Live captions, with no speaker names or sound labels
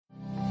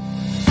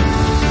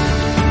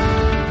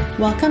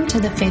Welcome to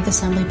the Faith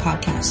Assembly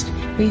podcast.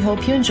 We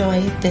hope you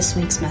enjoy this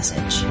week's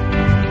message.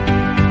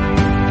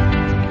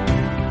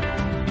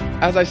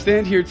 As I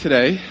stand here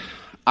today,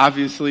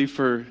 obviously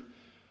for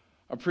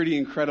a pretty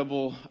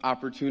incredible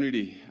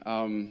opportunity,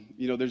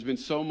 there's been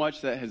so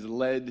much that has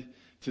led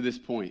to this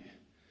point.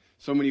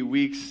 So many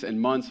weeks and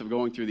months of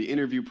going through the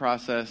interview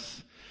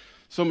process,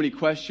 so many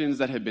questions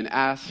that have been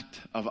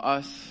asked of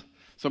us,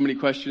 so many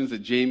questions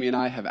that Jamie and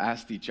I have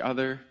asked each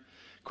other,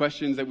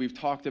 questions that we've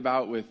talked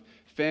about with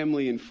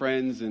family and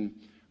friends, and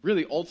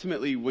really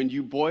ultimately when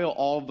you boil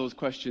all of those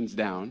questions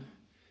down,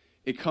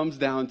 it comes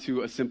down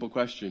to a simple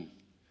question.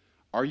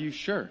 Are you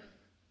sure?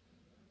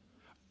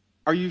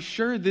 Are you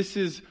sure this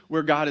is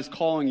where God is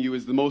calling you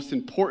is the most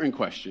important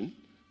question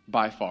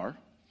by far?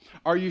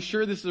 Are you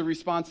sure this is a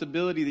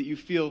responsibility that you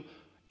feel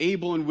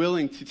able and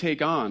willing to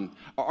take on?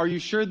 Are you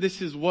sure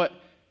this is what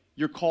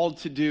you're called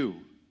to do?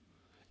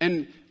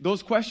 And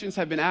those questions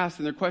have been asked,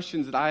 and they're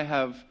questions that I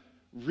have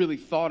really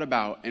thought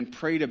about and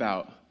prayed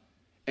about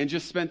and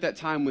just spent that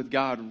time with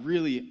God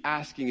really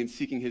asking and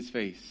seeking His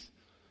face.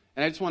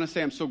 And I just want to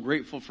say I'm so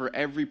grateful for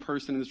every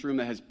person in this room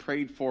that has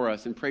prayed for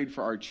us and prayed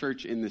for our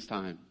church in this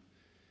time.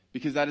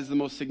 Because that is the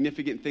most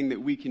significant thing that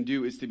we can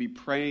do, is to be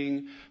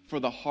praying for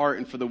the heart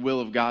and for the will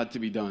of God to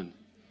be done.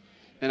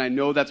 And I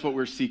know that's what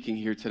we're seeking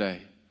here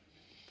today.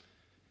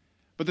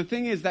 But the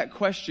thing is, that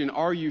question,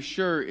 are you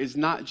sure, is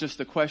not just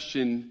a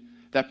question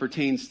that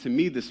pertains to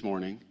me this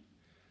morning.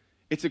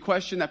 It's a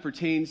question that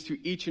pertains to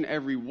each and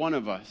every one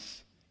of us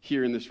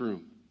here in this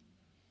room.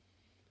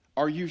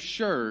 Are you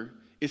sure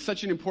is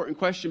such an important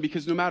question,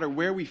 because no matter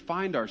where we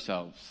find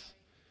ourselves,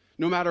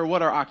 no matter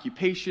what our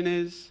occupation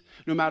is,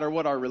 no matter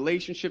what our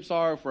relationships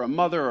are, if we're a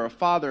mother or a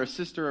father, a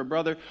sister or a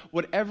brother,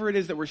 whatever it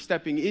is that we're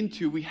stepping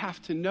into, we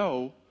have to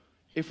know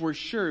if we're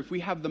sure, if we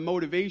have the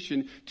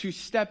motivation to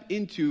step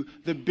into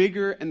the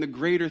bigger and the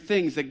greater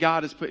things that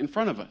God has put in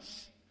front of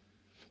us.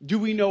 Do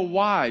we know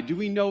why? Do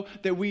we know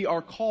that we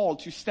are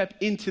called to step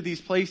into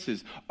these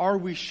places? Are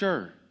we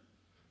sure?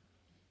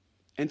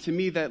 And to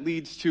me, that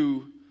leads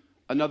to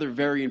another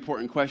very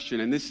important question.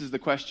 And this is the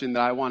question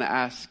that I want to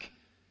ask.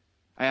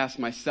 I ask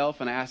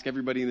myself and I ask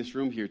everybody in this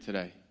room here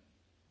today.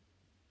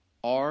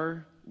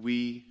 Are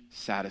we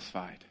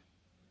satisfied?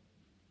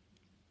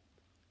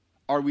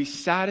 Are we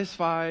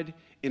satisfied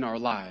in our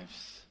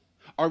lives?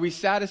 Are we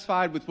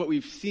satisfied with what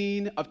we've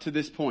seen up to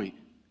this point?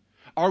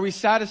 Are we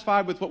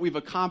satisfied with what we've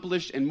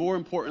accomplished, and more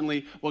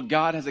importantly, what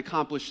God has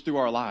accomplished through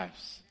our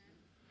lives?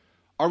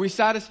 Are we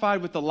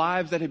satisfied with the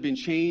lives that have been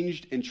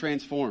changed and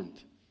transformed?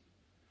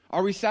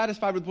 Are we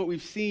satisfied with what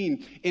we've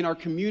seen in our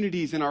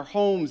communities, in our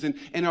homes, and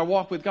in our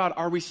walk with God?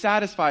 Are we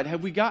satisfied?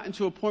 Have we gotten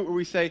to a point where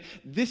we say,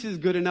 this is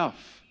good enough?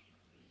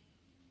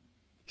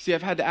 See,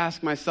 I've had to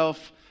ask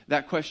myself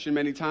that question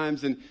many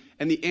times, and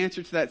the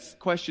answer to that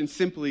question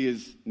simply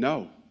is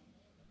no.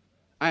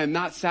 I am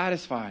not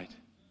satisfied.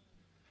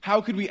 How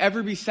could we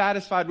ever be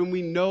satisfied when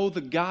we know the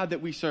God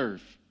that we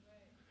serve?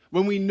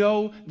 When we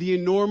know the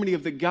enormity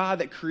of the God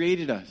that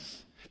created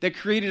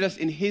us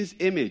in His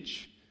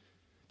image?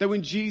 That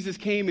when Jesus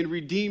came and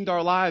redeemed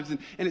our lives, and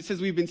it says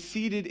we've been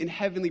seated in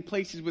heavenly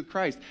places with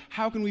Christ,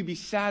 how can we be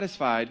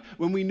satisfied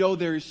when we know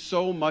there is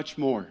so much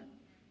more?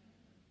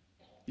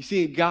 You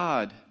see, in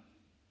God,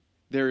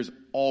 there is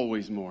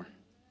always more.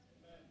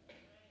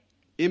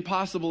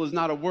 Impossible is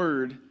not a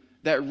word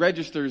that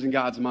registers in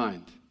God's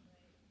mind.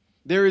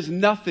 There is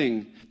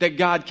nothing that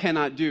God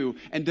cannot do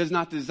and does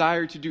not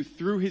desire to do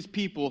through His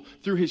people,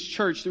 through His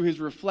church, through His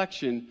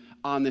reflection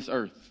on this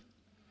earth.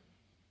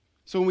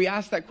 So when we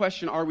ask that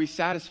question, are we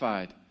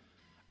satisfied?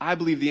 I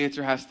believe the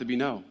answer has to be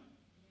no.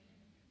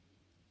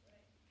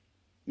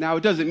 Now,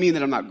 it doesn't mean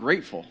that I'm not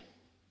grateful,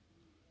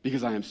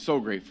 because I am so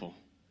grateful.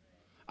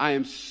 I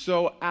am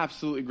so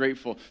absolutely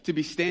grateful to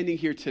be standing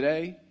here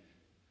today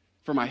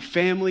for my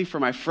family,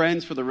 for my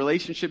friends, for the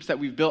relationships that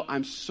we've built.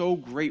 I'm so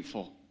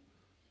grateful,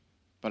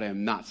 but I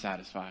am not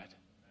satisfied.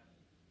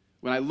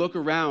 When I look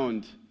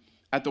around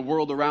at the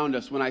world around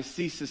us, when I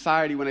see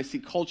society, when I see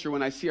culture,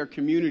 when I see our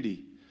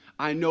community,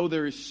 I know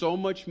there is so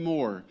much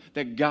more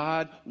that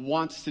God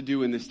wants to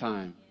do in this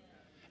time.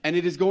 And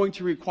it is going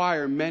to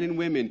require men and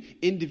women,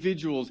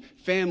 individuals,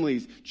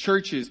 families,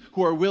 churches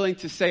who are willing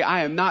to say,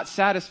 I am not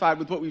satisfied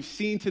with what we've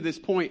seen to this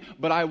point,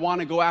 but I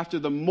want to go after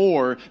the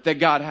more that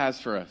God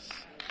has for us.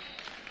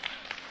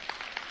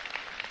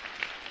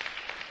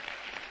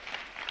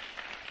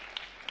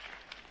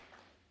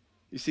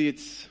 You see,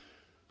 it's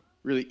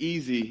really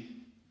easy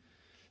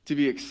to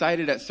be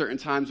excited at certain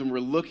times when we're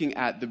looking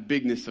at the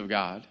bigness of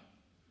God,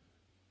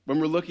 when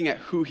we're looking at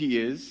who He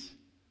is.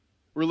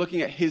 We're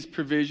looking at His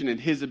provision and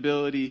His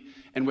ability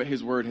and what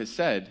His word has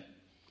said.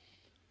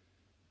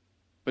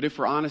 But if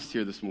we're honest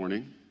here this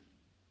morning,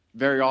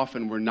 very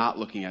often we're not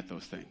looking at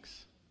those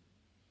things.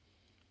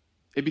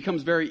 It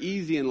becomes very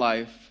easy in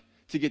life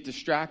to get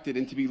distracted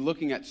and to be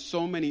looking at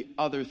so many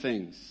other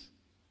things.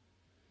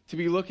 To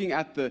be looking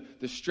at the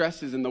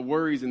stresses and the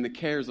worries and the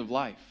cares of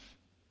life.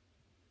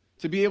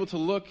 To be able to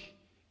look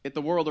at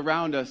the world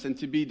around us and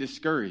to be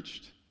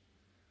discouraged.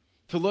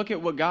 To look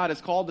at what God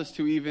has called us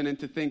to even and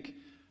to think,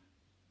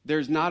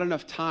 There's not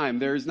enough time.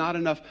 There's not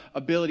enough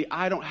ability.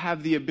 I don't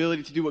have the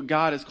ability to do what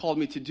God has called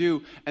me to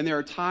do. And there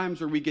are times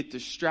where we get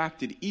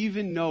distracted,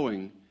 even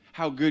knowing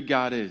how good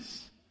God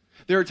is.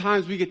 There are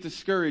times we get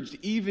discouraged,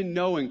 even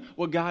knowing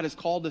what God has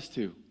called us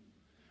to.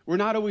 We're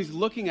not always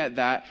looking at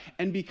that.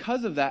 And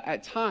because of that,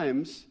 at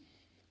times,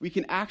 we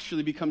can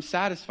actually become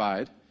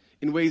satisfied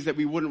in ways that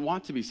we wouldn't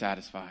want to be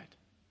satisfied.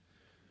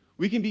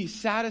 We can be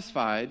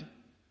satisfied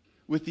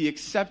with the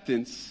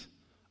acceptance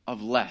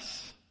of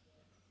less.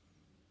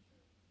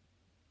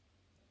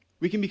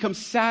 We can become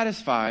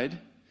satisfied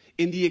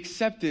in the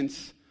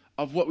acceptance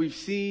of what we've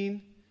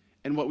seen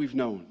and what we've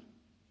known.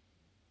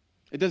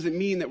 It doesn't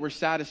mean that we're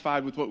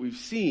satisfied with what we've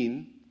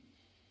seen,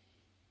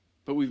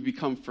 but we've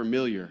become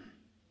familiar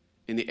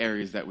in the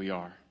areas that we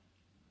are.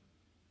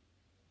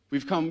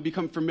 We've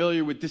become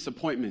familiar with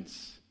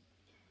disappointments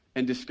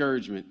and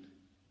discouragement,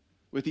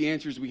 with the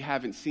answers we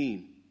haven't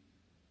seen.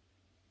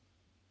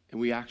 And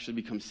we actually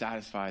become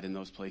satisfied in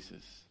those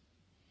places.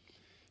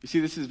 You see,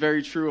 this is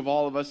very true of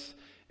all of us.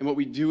 And what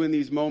we do in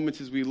these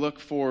moments is we look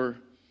for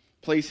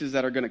places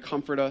that are going to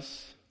comfort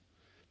us,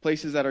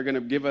 places that are going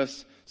to give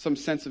us some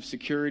sense of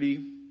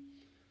security,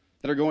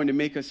 that are going to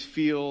make us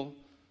feel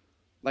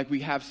like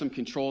we have some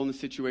control in the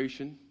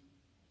situation.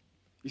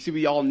 You see,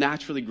 we all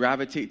naturally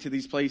gravitate to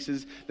these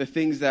places, the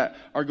things that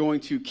are going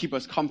to keep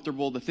us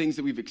comfortable, the things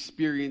that we've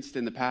experienced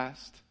in the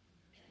past.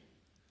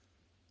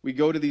 We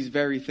go to these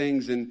very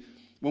things, and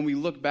when we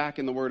look back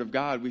in the Word of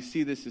God, we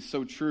see this is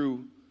so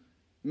true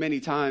many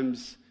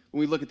times. When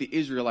we look at the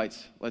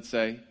Israelites, let's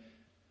say,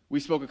 we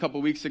spoke a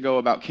couple weeks ago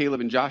about Caleb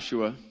and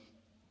Joshua.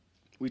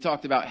 We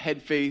talked about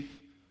head faith,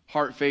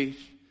 heart faith,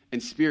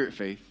 and spirit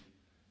faith.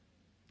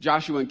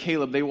 Joshua and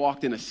Caleb, they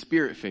walked in a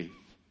spirit faith.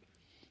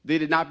 They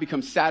did not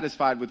become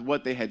satisfied with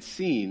what they had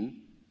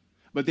seen,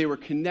 but they were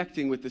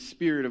connecting with the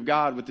Spirit of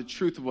God, with the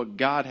truth of what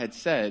God had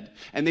said.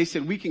 And they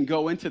said, we can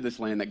go into this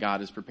land that God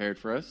has prepared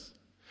for us.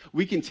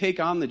 We can take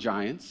on the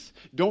giants.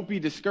 Don't be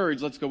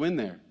discouraged. Let's go in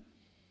there.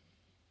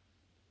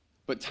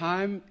 But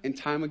time and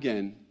time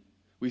again,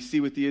 we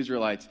see with the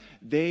Israelites,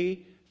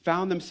 they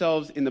found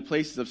themselves in the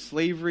places of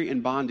slavery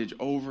and bondage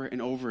over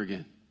and over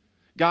again.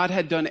 God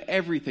had done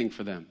everything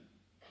for them.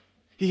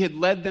 He had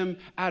led them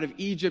out of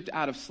Egypt,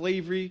 out of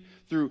slavery,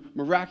 through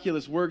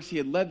miraculous works. He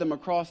had led them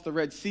across the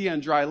Red Sea on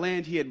dry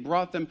land. He had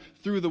brought them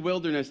through the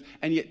wilderness.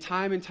 And yet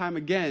time and time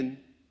again,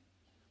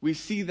 we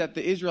see that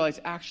the Israelites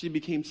actually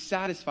became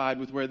satisfied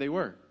with where they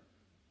were.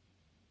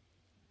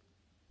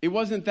 It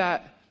wasn't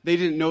that they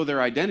didn't know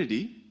their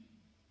identity.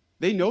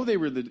 They knew they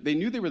were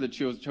the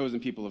chosen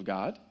people of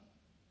God.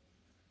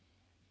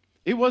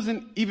 It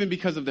wasn't even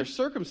because of their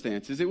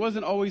circumstances. It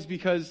wasn't always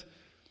because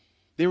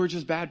they were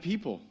just bad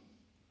people.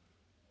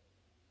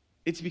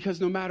 It's because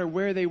no matter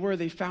where they were,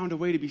 they found a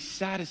way to be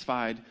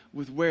satisfied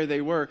with where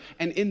they were.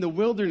 And in the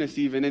wilderness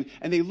even,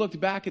 and they looked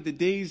back at the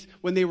days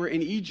when they were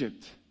in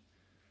Egypt.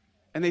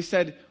 And they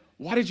said,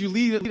 why did you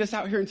lead us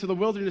out here into the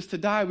wilderness to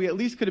die? We at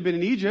least could have been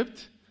in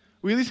Egypt.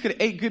 We at least could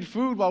have ate good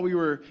food while we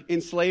were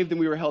enslaved and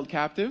we were held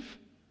captive.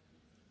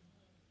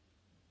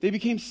 They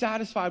became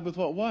satisfied with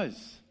what was.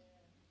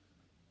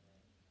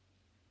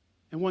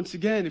 And once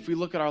again, if we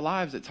look at our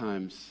lives at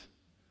times,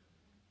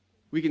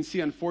 we can see,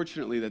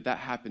 unfortunately, that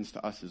happens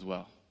to us as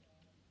well.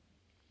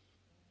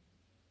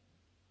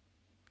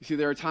 You see,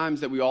 there are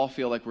times that we all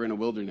feel like we're in a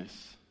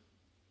wilderness.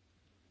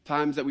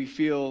 Times that we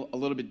feel a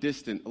little bit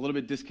distant, a little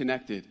bit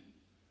disconnected,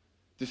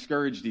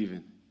 discouraged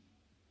even.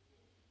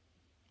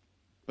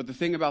 But the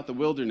thing about the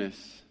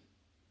wilderness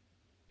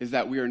is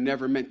that we are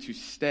never meant to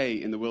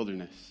stay in the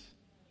wilderness.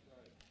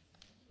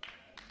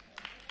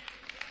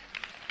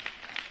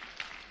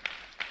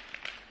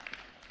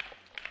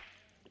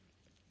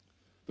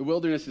 The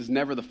wilderness is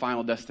never the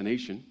final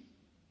destination.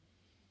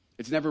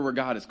 It's never where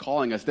God is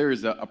calling us. There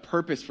is a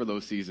purpose for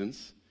those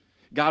seasons.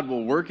 God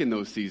will work in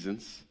those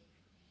seasons.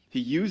 He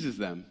uses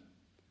them.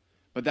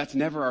 But that's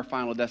never our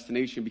final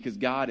destination because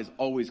God is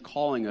always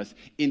calling us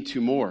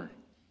into more.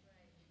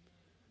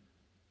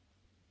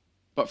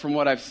 But from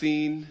what I've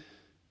seen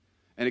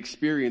and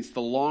experienced,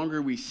 the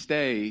longer we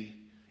stay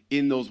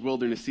in those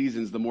wilderness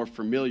seasons, the more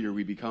familiar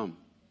we become.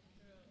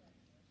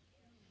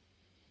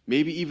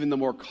 Maybe even the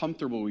more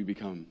comfortable we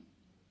become.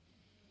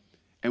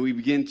 And we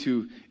begin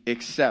to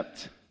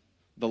accept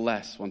the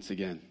less once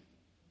again.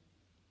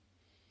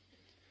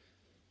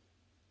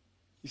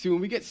 You see, when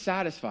we get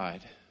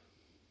satisfied,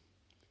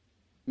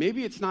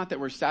 maybe it's not that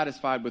we're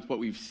satisfied with what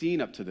we've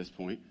seen up to this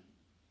point,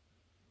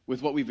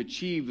 with what we've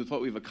achieved, with what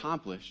we've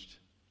accomplished.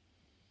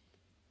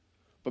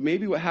 But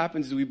maybe what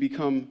happens is we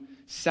become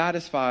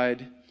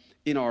satisfied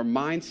in our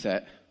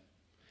mindset,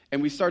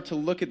 and we start to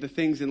look at the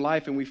things in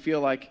life and we feel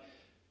like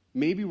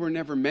maybe we're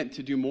never meant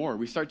to do more.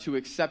 We start to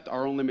accept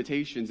our own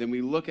limitations, and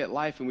we look at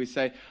life and we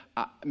say,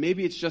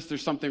 maybe it's just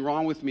there's something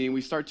wrong with me, and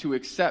we start to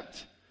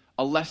accept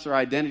a lesser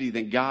identity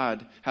than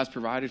God has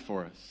provided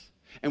for us.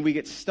 And we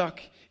get stuck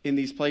in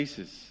these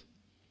places.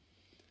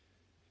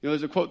 You know,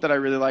 there's a quote that I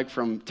really like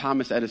from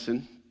Thomas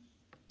Edison,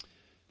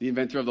 the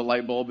inventor of the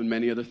light bulb and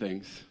many other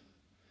things.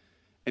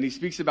 And he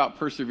speaks about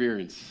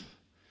perseverance.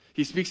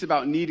 He speaks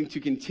about needing to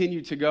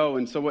continue to go.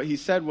 And so what he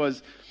said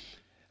was,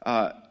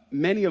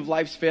 many of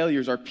life's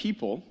failures are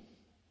people.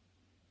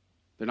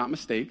 They're not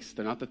mistakes.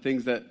 They're not the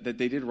things that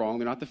they did wrong.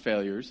 They're not the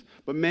failures.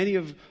 But many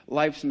of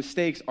life's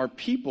mistakes are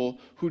people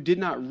who did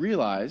not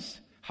realize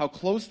how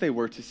close they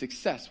were to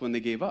success when they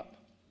gave up.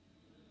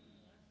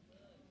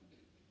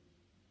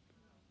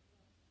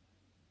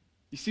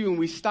 You see, when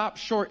we stop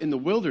short in the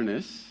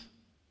wilderness,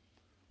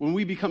 when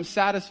we become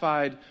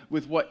satisfied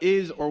with what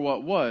is or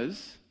what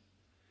was,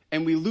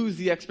 and we lose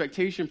the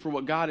expectation for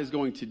what God is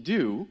going to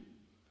do,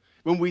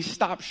 when we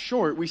stop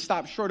short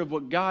of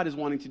what God is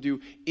wanting to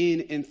do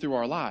in and through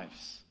our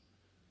lives.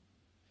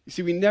 You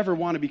see, we never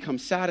want to become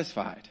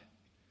satisfied.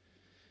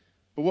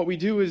 But what we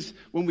do is,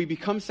 when we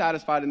become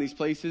satisfied in these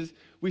places,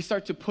 we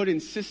start to put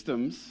in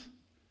systems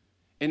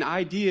and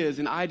ideas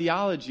and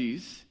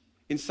ideologies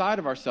inside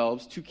of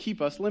ourselves to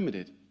keep us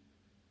limited,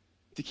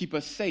 to keep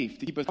us safe,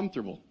 to keep us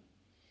comfortable.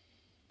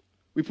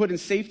 We put in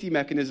safety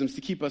mechanisms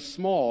to keep us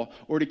small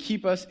or to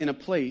keep us in a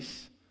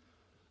place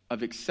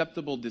of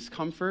acceptable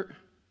discomfort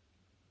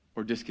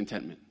or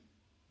discontentment.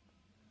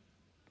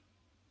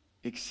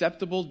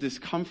 Acceptable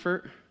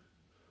discomfort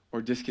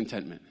or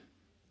discontentment.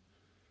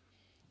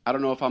 I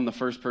don't know if I'm the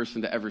first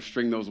person to ever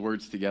string those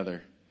words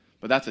together,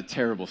 but that's a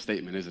terrible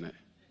statement, isn't it?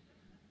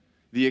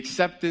 The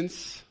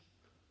acceptance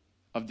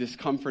of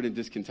discomfort and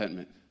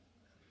discontentment.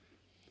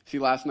 See,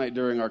 last night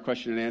during our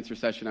question and answer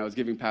session, I was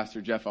giving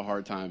Pastor Jeff a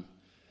hard time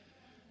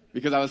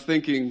because I was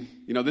thinking,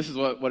 this is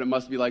what it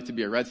must be like to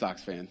be a Red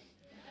Sox fan.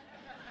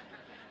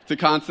 To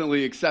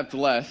constantly accept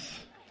less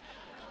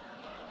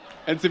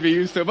and to be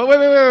used to it. But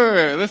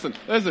wait.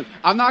 Listen.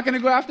 I'm not going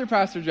to go after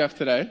Pastor Jeff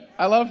today.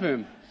 I love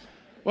him.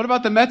 What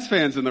about the Mets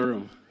fans in the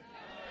room?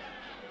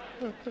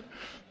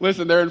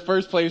 Listen, they're in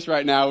first place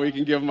right now. We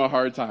can give them a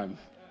hard time.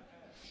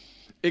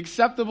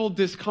 Acceptable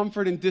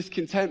discomfort and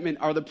discontentment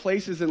are the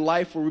places in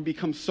life where we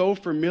become so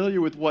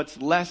familiar with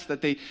what's less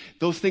that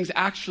those things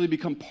actually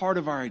become part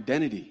of our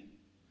identity.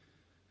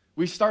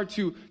 We start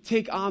to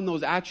take on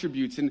those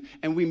attributes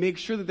and we make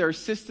sure that there are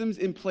systems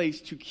in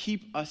place to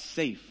keep us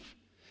safe,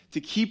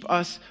 to keep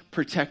us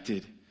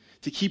protected,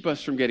 to keep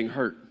us from getting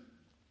hurt.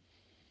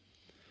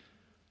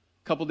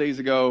 A couple days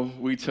ago,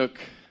 we took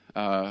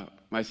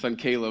my son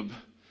Caleb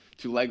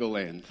to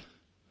Legoland.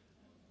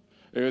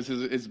 It was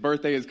his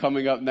birthday is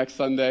coming up next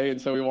Sunday,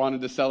 and so we wanted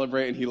to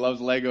celebrate, and he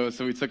loves Legos,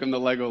 so we took him to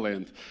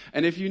Legoland.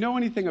 And if you know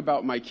anything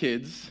about my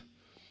kids,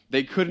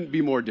 they couldn't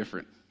be more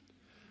different.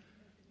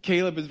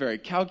 Caleb is very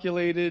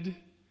calculated.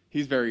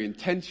 He's very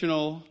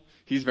intentional.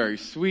 He's very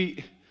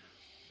sweet.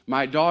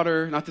 My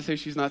daughter, not to say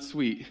she's not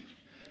sweet,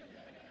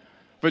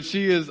 but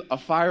she is a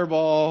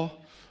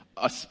fireball,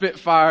 a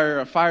Spitfire,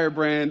 a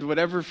firebrand,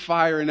 whatever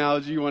fire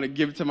analogy you want to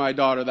give to my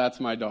daughter, that's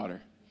my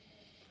daughter.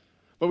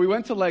 But we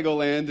went to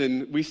Legoland,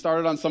 and we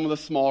started on some of the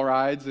small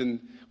rides, and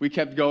we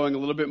kept going a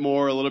little bit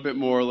more,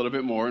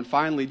 and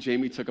finally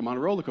Jamie took him on a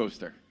roller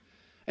coaster.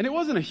 And it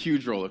wasn't a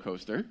huge roller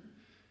coaster.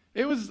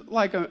 It was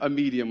like a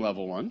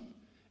medium-level one.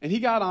 And he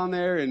got on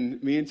there,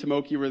 and me and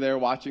Tomoki were there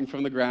watching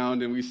from the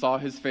ground, and we saw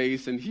his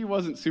face, and he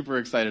wasn't super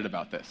excited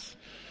about this.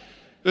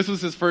 This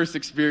was his first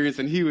experience,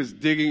 and he was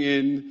digging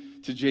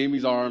in to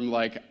Jamie's arm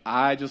like,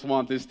 I just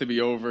want this to be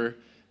over.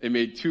 It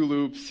made 2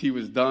 loops. He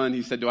was done.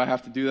 He said, do I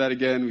have to do that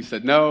again? We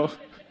said, no,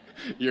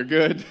 you're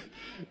good.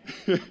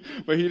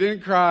 But he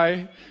didn't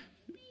cry.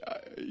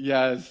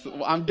 Yes,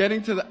 I'm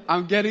getting to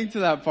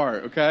that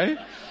part, okay?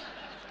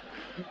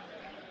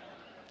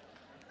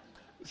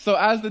 So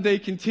as the day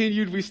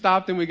continued, we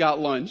stopped and we got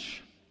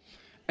lunch.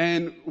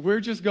 And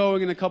we're just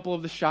going in a couple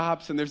of the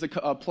shops, and there's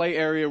a play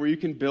area where you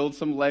can build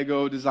some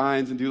Lego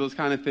designs and do those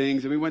kind of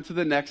things. And we went to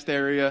the next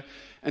area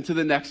and to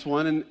the next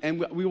one,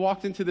 and we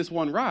walked into this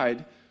one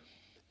ride.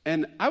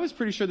 And I was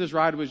pretty sure this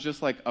ride was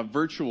just like a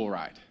virtual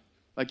ride.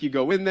 Like you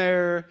go in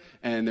there,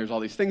 and there's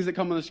all these things that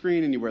come on the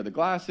screen, and you wear the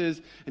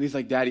glasses. And he's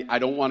like, Daddy, I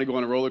don't want to go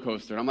on a roller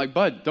coaster. And I'm like,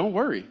 Bud, don't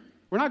worry.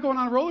 We're not going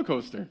on a roller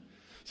coaster.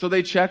 So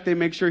they check, they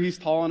make sure he's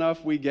tall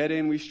enough. We get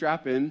in, we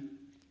strap in.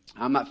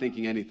 I'm not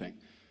thinking anything.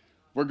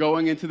 We're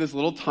going into this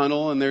little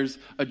tunnel, and there's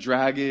a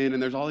dragon,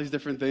 and there's all these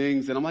different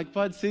things. And I'm like,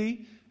 Bud,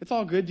 see, it's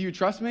all good. Do you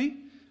trust me? And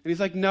he's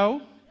like,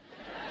 no.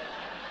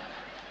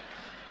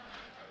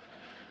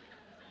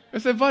 I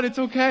said, Bud, it's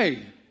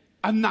okay.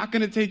 I'm not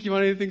going to take you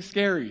on anything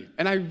scary.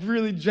 And I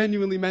really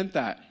genuinely meant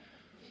that.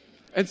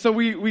 And so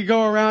we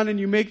go around, and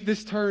you make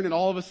this turn, and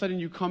all of a sudden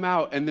you come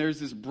out, and there's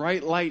this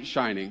bright light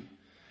shining.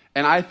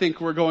 And I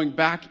think we're going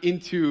back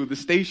into the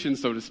station,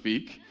 so to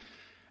speak.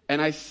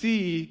 And I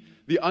see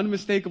the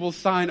unmistakable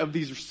sign of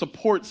these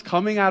supports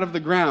coming out of the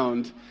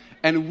ground.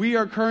 And we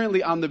are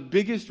currently on the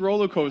biggest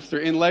roller coaster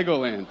in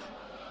Legoland.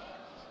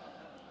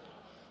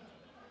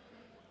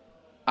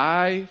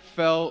 I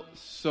felt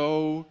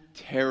so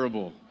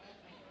terrible.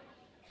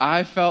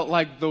 I felt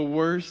like the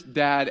worst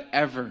dad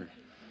ever.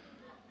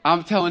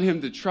 I'm telling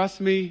him to trust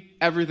me.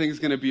 Everything's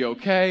going to be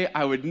okay.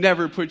 I would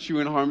never put you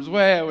in harm's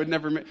way. I would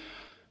never...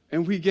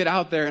 And we get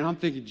out there, and I'm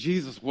thinking,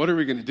 Jesus, what are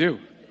we going to do?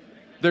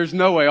 There's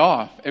no way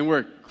off. And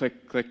we're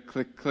click, click,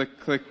 click, click,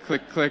 click,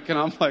 click, click. And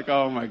I'm like,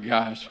 oh, my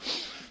gosh.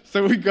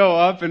 So we go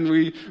up and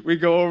we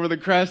go over the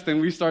crest and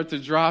we start to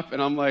drop,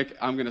 and I'm like,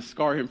 I'm going to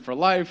scar him for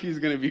life. He's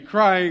going to be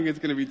crying. It's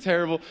going to be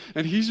terrible.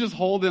 And he's just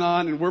holding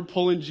on, and we're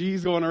pulling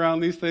G's going around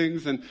these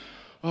things. And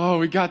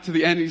we got to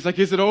the end. He's like,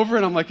 is it over?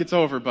 And I'm like, it's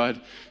over, bud.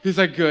 He's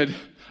like, good.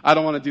 I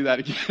don't want to do that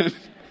again.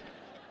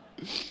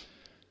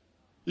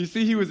 You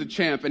see, he was a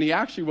champ, and he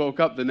actually woke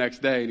up the next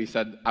day and he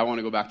said, I want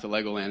to go back to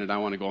Legoland and I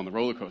want to go on the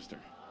roller coaster.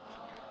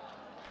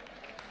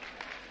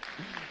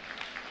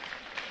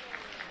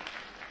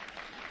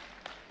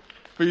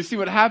 But you see,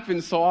 what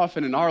happens so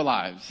often in our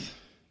lives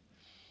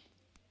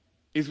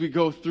is we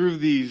go through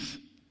these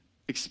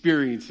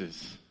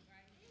experiences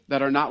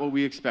that are not what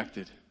we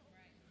expected.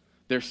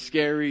 They're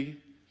scary,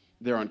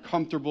 they're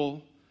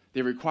uncomfortable,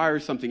 they require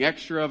something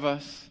extra of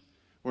us.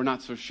 We're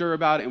not so sure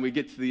about it, and we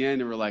get to the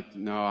end and we're like,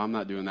 no, I'm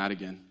not doing that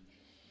again.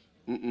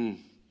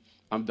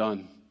 I'm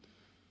done.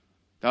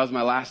 That was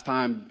my last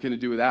time going to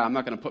do that. I'm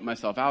not going to put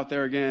myself out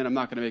there again. I'm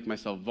not going to make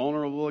myself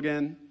vulnerable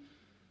again.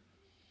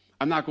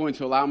 I'm not going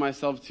to allow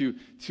myself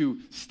to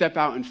step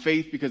out in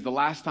faith, because the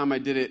last time I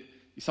did it,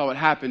 you saw what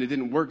happened. It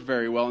didn't work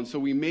very well. And so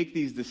we make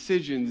these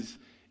decisions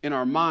in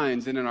our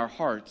minds and in our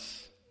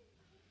hearts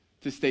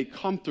to stay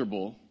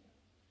comfortable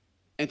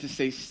and to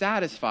stay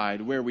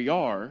satisfied where we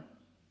are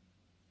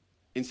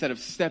instead of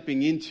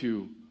stepping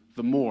into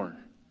the more.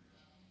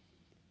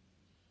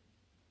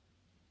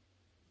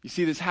 You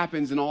see, this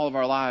happens in all of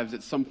our lives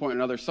at some point or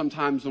another,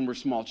 sometimes when we're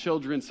small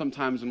children,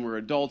 sometimes when we're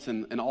adults,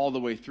 and all the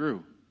way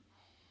through.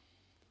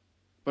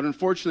 But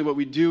unfortunately, what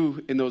we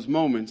do in those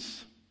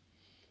moments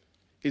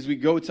is we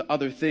go to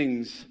other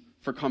things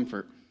for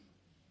comfort.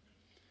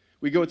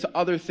 We go to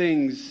other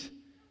things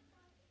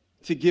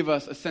to give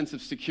us a sense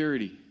of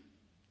security.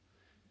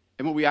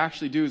 And what we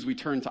actually do is we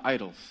turn to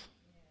idols.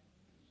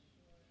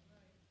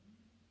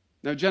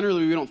 Now,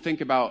 generally, we don't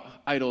think about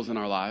idols in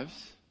our lives.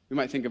 We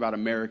might think about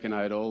American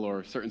Idol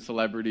or certain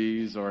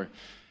celebrities, or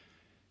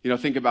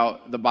think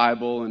about the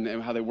Bible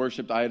and how they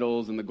worshipped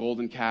idols and the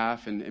golden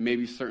calf and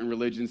maybe certain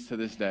religions to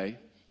this day.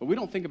 But we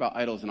don't think about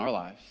idols in our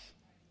lives.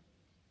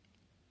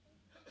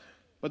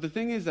 But the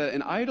thing is that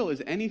an idol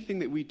is anything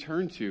that we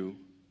turn to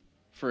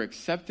for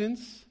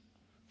acceptance,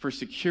 for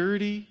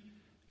security,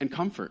 and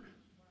comfort.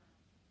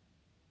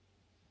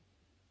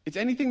 It's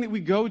anything that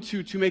we go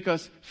to make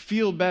us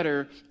feel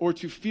better, or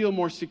to feel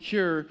more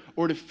secure,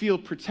 or to feel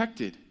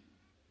protected.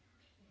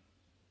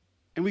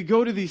 And we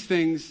go to these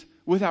things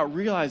without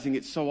realizing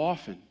it so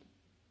often.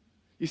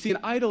 You see, an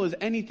idol is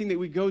anything that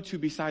we go to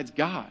besides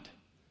God.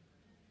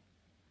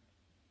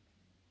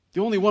 The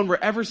only one we're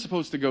ever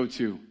supposed to go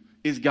to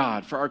is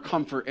God for our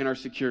comfort and our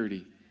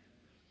security.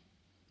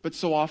 But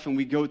so often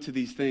we go to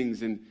these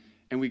things and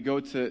we go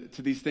to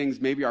these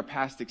things, maybe our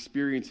past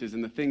experiences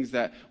and the things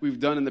that we've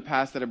done in the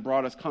past that have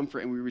brought us comfort,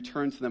 and we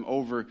return to them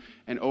over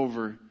and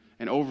over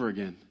and over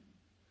again.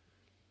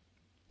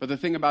 But the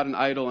thing about an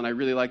idol, and I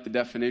really like the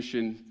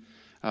definition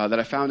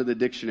that I found in the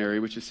dictionary,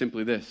 which is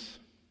simply this: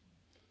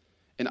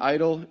 an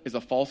idol is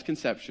a false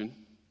conception.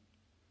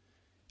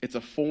 It's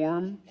a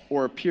form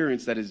or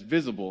appearance that is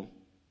visible,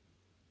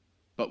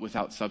 but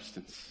without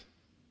substance.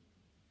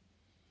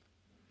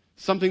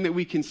 Something that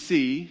we can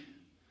see,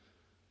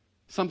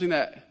 something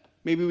that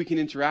maybe we can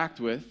interact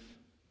with,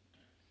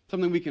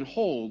 something we can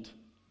hold,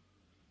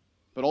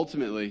 but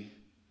ultimately,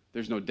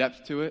 there's no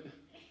depth to it,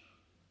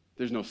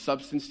 there's no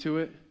substance to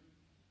it,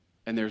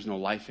 and there's no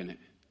life in it.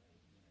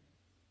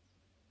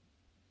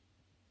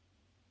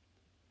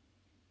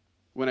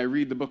 When I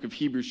read the book of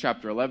Hebrews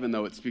chapter 11,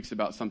 though, it speaks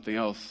about something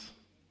else,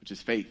 which is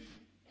faith,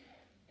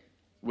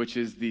 which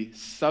is the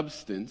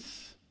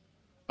substance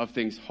of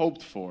things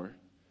hoped for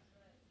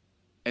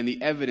and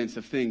the evidence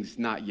of things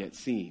not yet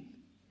seen.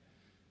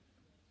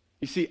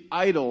 You see,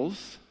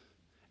 idols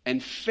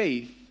and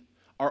faith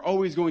are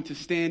always going to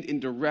stand in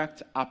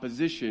direct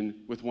opposition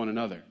with one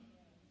another.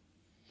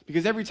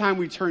 Because every time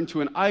we turn to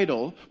an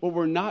idol, what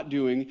we're not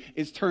doing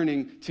is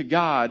turning to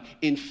God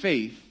in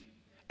faith,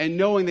 and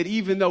knowing that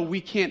even though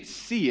we can't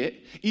see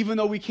it, even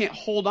though we can't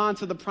hold on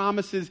to the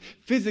promises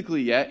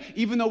physically yet,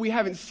 even though we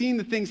haven't seen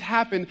the things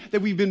happen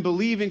that we've been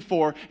believing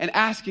for and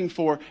asking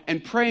for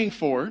and praying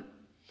for,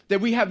 that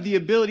we have the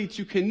ability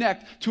to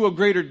connect to a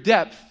greater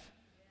depth,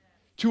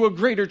 to a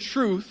greater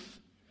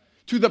truth,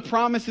 to the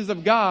promises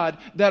of God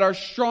that are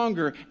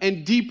stronger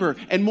and deeper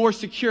and more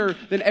secure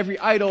than every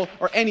idol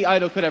or any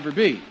idol could ever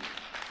be.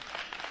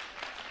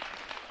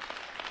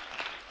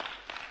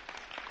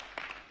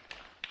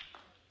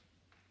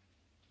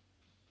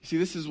 See,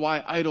 this is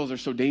why idols are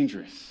so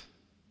dangerous.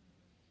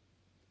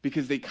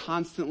 Because they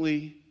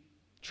constantly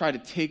try to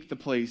take the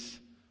place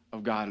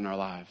of God in our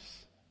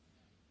lives.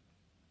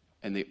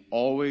 And they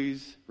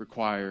always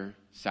require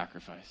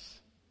sacrifice.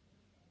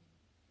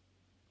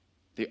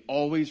 They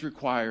always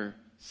require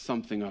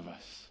something of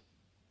us.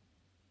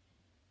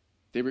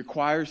 They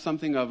require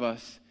something of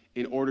us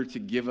in order to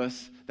give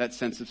us that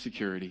sense of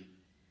security.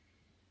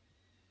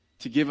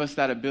 To give us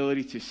that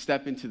ability to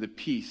step into the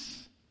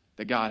peace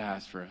that God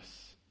has for us.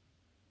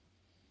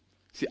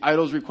 See,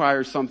 idols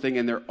require something,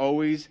 and they're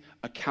always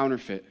a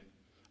counterfeit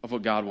of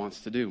what God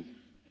wants to do.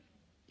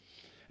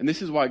 And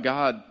this is why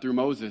God, through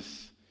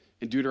Moses,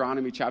 in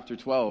Deuteronomy chapter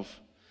 12,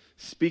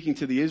 speaking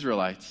to the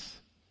Israelites,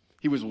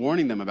 he was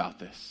warning them about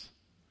this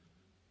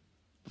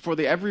before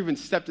they ever even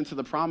stepped into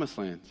the promised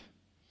land.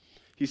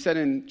 He said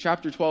in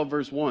chapter 12,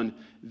 verse 1,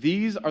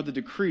 "These are the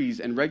decrees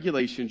and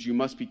regulations you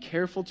must be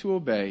careful to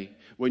obey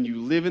when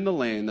you live in the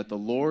land that the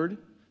Lord,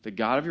 the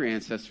God of your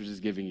ancestors, is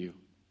giving you.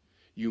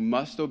 You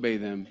must obey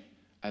them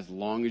as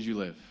long as you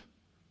live."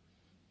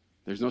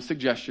 There's no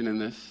suggestion in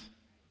this.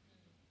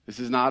 This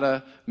is not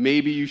a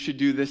maybe you should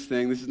do this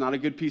thing. This is not a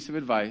good piece of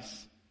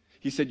advice.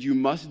 He said you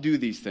must do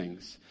these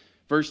things.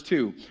 Verse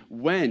 2,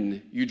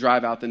 "When you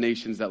drive out the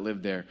nations that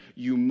live there,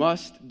 you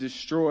must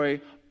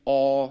destroy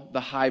all the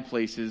high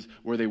places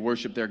where they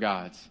worship their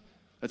gods."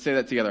 Let's say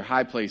that together,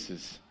 high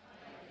places.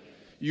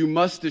 You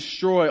must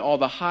destroy all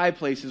the high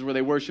places where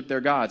they worship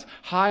their gods.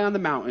 High on the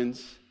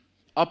mountains,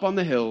 up on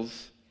the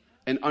hills,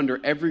 and under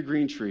every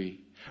green tree.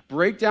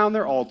 Break down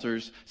their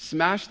altars,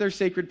 smash their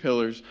sacred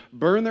pillars,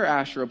 burn their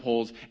Asherah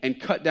poles, and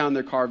cut down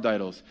their carved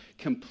idols.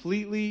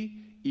 Completely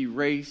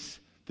erase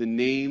the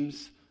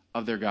names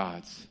of their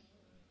gods.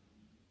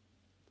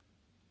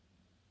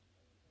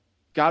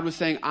 God was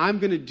saying, I'm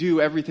going to do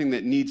everything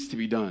that needs to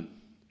be done.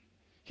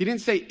 He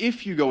didn't say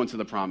if you go into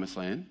the promised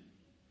land.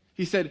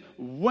 He said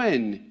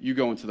when you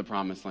go into the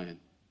promised land.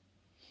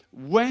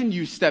 When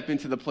you step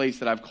into the place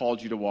that I've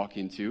called you to walk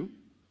into.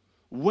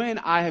 When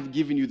I have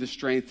given you the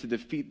strength to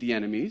defeat the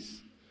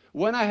enemies.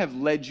 When I have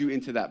led you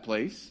into that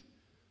place.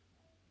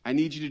 I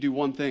need you to do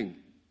one thing.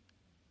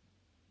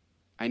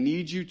 I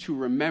need you to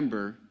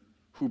remember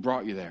who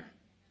brought you there.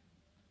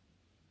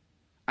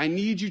 I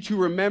need you to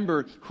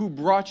remember who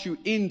brought you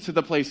into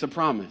the place of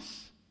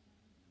promise.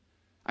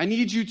 I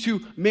need you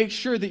to make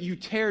sure that you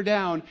tear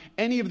down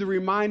any of the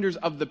reminders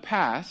of the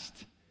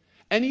past,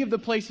 any of the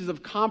places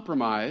of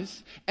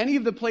compromise, any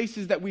of the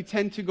places that we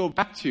tend to go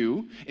back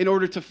to in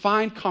order to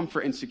find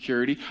comfort and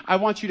security. I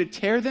want you to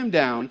tear them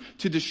down,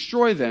 to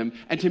destroy them,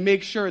 and to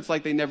make sure it's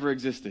like they never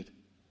existed.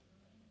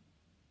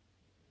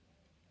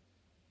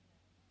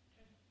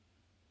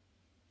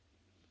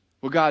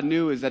 What God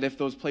knew is that if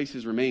those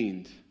places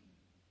remained,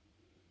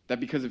 that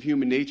because of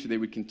human nature, they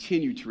would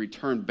continue to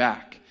return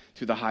back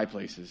to the high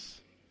places,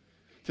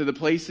 to the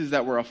places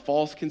that were a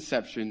false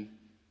conception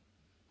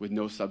with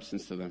no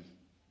substance to them.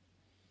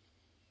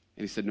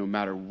 And he said, no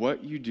matter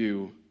what you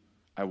do,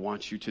 I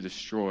want you to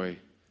destroy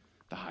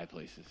the high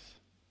places.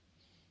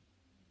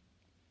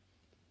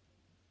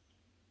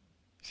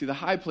 See, the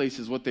high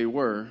places, what they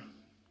were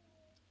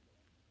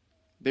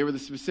the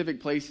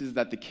specific places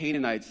that the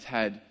Canaanites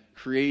had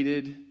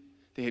created.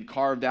 They had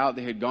carved out,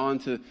 they had gone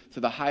to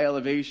the high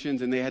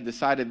elevations, and they had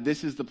decided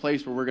this is the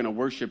place where we're going to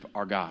worship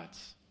our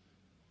gods.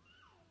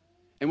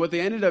 And what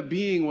they ended up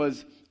being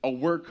was a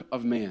work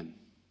of man.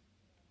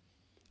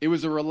 It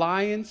was a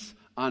reliance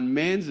on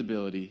man's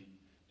ability,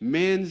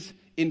 man's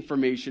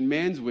information,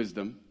 man's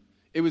wisdom.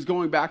 It was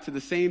going back to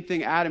the same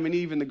thing Adam and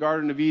Eve in the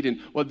Garden of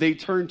Eden. What they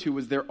turned to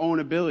was their own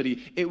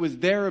ability. It was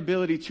their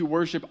ability to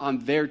worship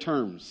on their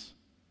terms.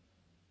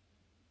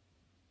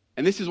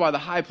 And this is why the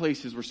high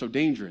places were so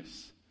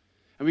dangerous.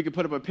 And we could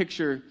put up a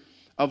picture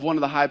of one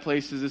of the high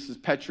places. This is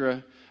Petra.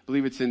 I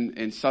believe it's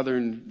in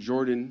southern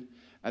Jordan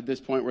at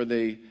this point where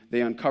they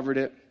uncovered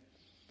it.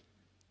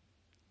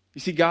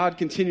 You see, God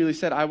continually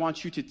said, I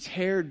want you to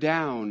tear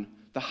down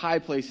the high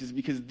places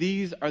because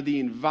these are the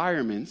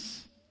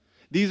environments,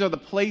 these are the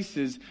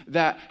places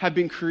that have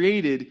been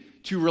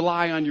created to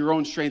rely on your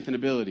own strength and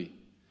ability.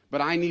 But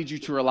I need you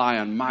to rely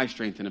on my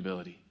strength and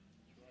ability.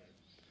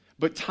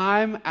 But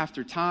time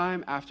after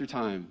time after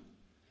time,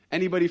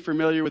 anybody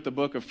familiar with the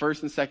book of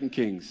 1st and 2nd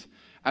Kings?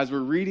 As we're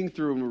reading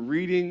through and we're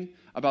reading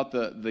about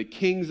the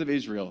kings of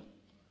Israel,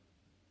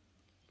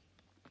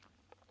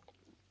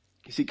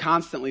 you see,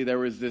 constantly there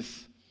was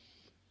this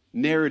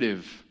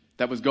narrative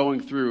that was going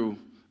through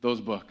those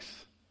books.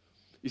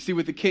 You see,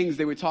 with the kings,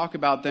 they would talk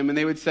about them and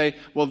they would say,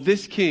 well,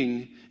 this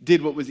king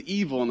did what was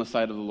evil in the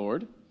sight of the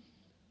Lord.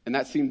 And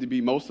that seemed to be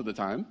most of the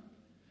time.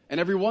 And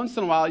every once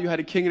in a while you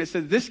had a king and it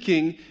said, this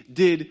king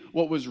did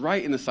what was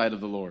right in the sight of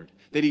the Lord.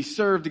 That he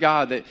served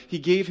God, that he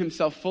gave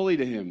himself fully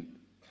to him.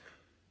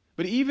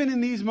 But even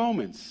in these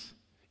moments,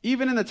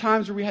 even in the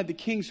times where we had the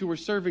kings who were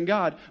serving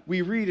God,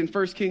 we read in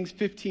 1 Kings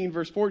 15,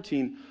 verse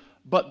 14,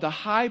 but the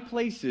high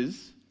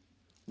places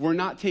were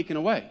not taken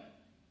away.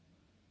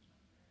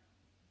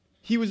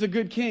 He was a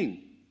good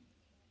king.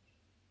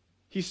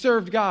 He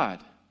served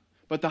God,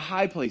 but the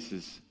high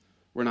places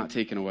were not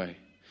taken away.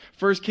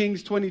 1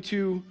 Kings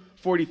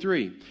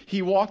 22:43.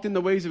 He walked in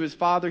the ways of his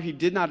father. He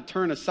did not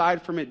turn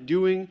aside from it,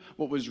 doing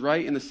what was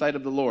right in the sight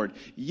of the Lord.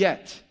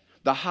 Yet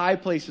the high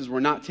places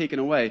were not taken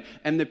away,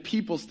 and the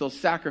people still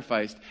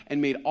sacrificed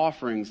and made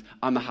offerings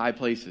on the high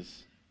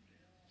places.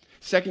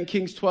 2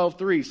 Kings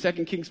 12:3,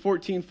 2 Kings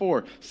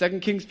 14:4, 2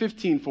 Kings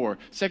 15:4,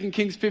 2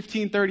 Kings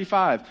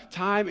 15:35,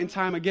 time and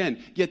time again.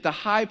 Yet the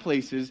high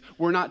places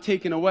were not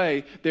taken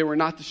away, they were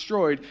not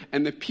destroyed,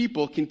 and the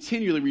people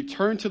continually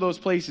returned to those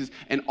places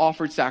and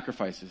offered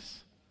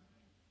sacrifices.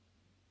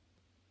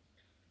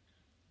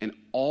 And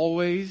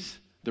always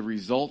the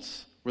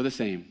results were the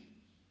same.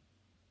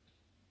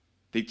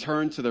 They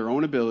turned to their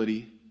own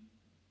ability,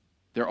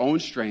 their own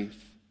strength.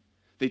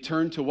 They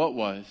turned to what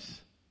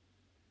was,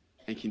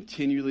 and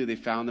continually they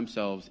found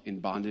themselves in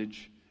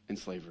bondage and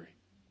slavery.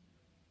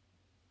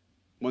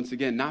 Once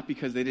again, not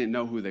because they didn't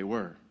know who they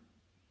were,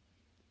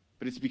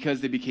 but it's because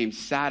they became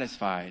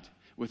satisfied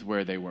with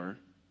where they were,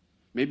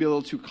 maybe a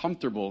little too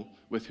comfortable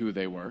with who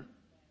they were,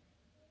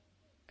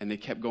 and they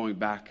kept going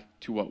back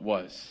to what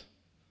was,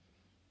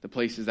 the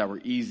places that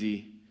were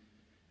easy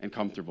and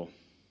comfortable.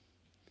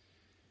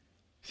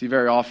 See,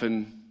 very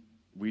often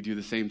we do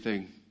the same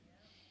thing.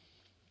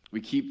 We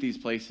keep these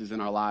places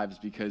in our lives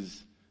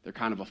because they're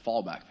kind of a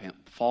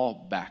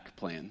fallback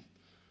plan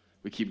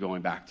we keep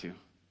going back to.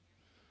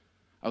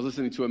 I was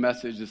listening to a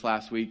message this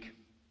last week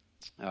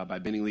by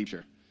Benny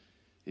Leacher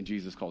in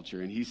Jesus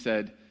Culture, and he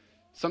said,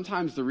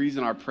 sometimes the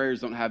reason our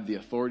prayers don't have the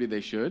authority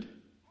they should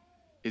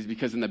is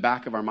because in the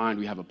back of our mind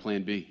we have a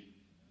plan B.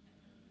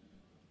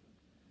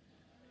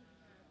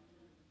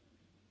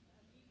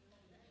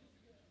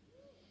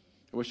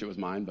 I wish it was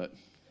mine, but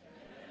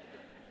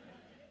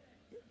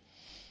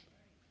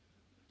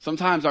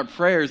sometimes our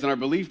prayers and our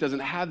belief doesn't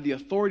have the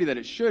authority that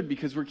it should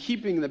because we're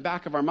keeping in the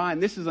back of our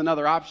mind, this is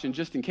another option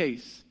just in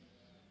case.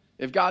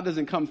 If God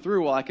doesn't come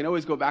through, well, I can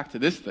always go back to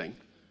this thing.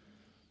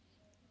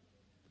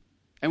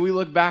 And we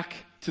look back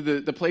to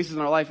the places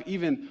in our life,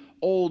 even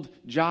old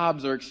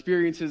jobs or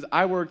experiences.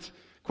 I worked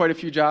quite a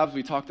few jobs.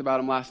 We talked about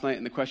them last night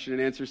in the question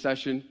and answer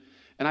session.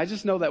 And I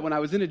just know that when I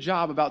was in a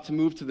job about to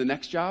move to the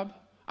next job,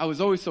 I was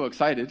always so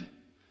excited.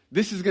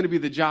 This is going to be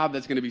the job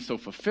that's going to be so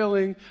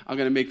fulfilling. I'm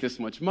going to make this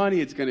much money.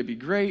 It's going to be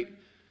great.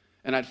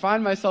 And I'd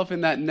find myself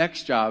in that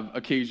next job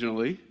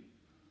occasionally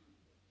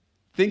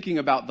thinking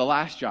about the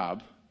last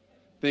job,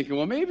 thinking,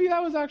 well, maybe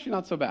that was actually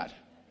not so bad.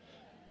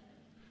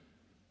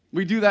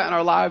 We do that in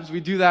our lives. We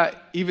do that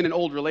even in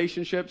old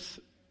relationships.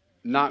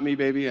 Not me,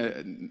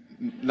 baby.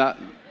 Not.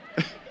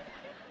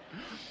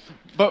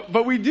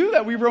 But we do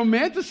that. We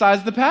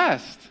romanticize the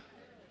past.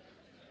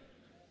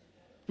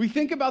 We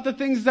think about the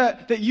things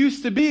that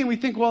used to be, and we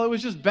think, well, it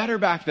was just better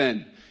back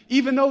then,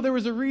 even though there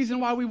was a reason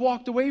why we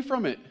walked away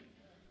from it.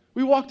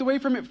 We walked away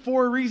from it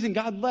for a reason.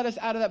 God led us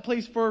out of that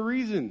place for a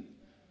reason.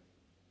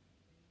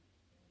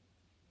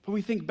 But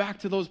we think back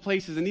to those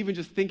places, and even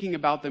just thinking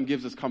about them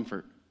gives us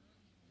comfort.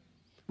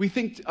 We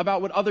think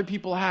about what other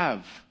people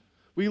have.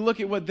 We look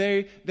at what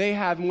they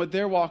have and what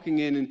they're walking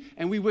in,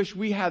 and we wish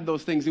we had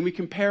those things, and we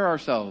compare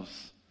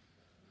ourselves.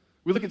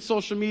 We look at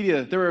social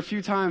media. There were a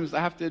few times,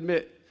 I have to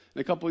admit,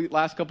 in the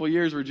last couple of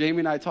years where Jamie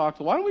and I talked,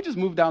 well, why don't we just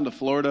move down to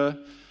Florida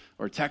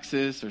or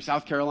Texas or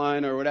South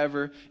Carolina or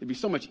whatever? It'd be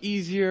so much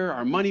easier.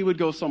 Our money would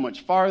go so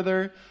much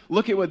farther.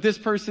 Look at what this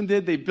person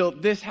did. They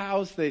built this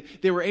house. They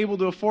were able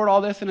to afford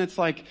all this. And it's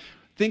like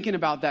thinking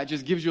about that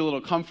just gives you a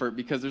little comfort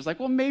because there's like,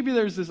 well, maybe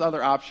there's this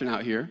other option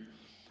out here.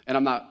 And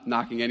I'm not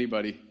knocking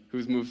anybody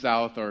who's moved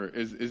south or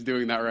is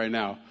doing that right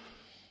now.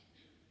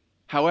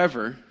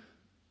 However,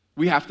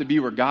 we have to be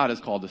where God has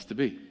called us to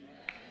be.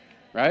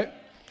 Right?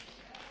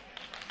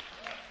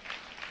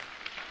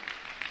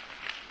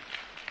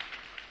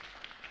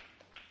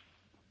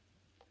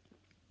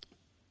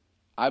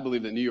 I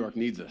believe that New York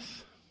needs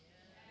us.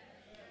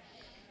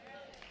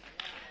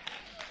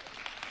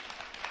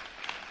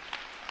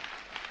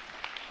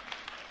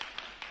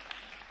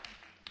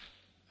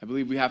 I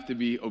believe we have to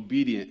be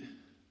obedient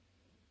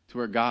to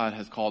where God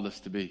has called us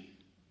to be.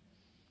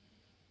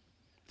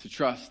 To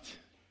trust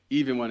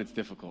even when it's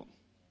difficult.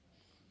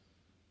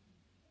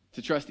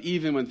 To trust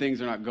even when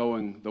things are not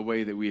going the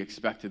way that we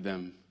expected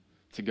them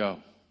to go.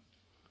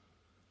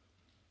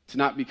 To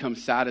not become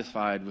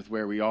satisfied with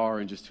where we are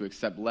and just to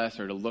accept less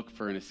or to look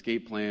for an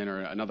escape plan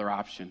or another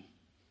option.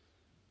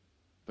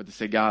 But to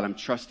say, God, I'm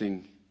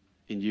trusting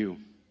in you.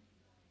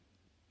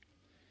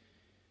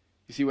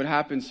 You see, what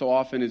happens so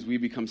often is we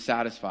become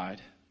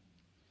satisfied.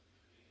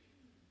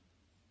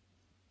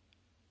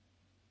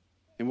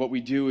 And what we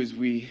do is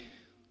we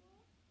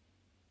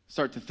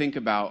start to think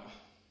about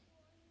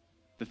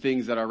the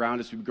things that are around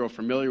us. We grow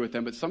familiar with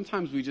them, but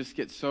sometimes we just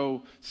get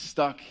so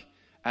stuck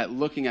at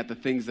looking at the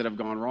things that have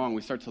gone wrong.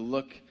 We start to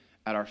look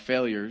at our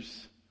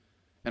failures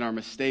and our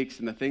mistakes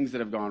and the things that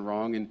have gone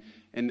wrong.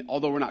 And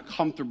although we're not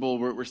comfortable,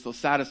 we're still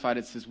satisfied.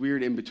 It's this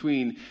weird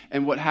in-between.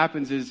 And what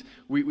happens is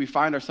we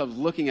find ourselves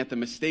looking at the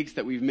mistakes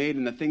that we've made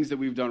and the things that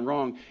we've done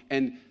wrong.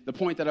 And the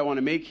point that I want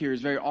to make here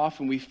is very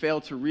often we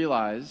fail to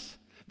realize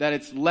that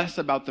it's less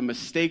about the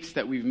mistakes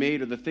that we've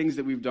made or the things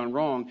that we've done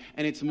wrong,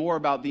 and it's more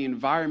about the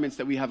environments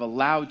that we have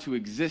allowed to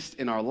exist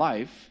in our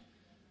life,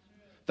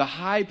 the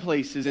high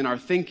places in our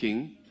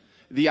thinking,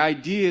 the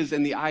ideas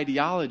and the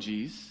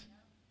ideologies,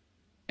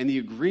 and the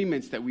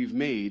agreements that we've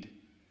made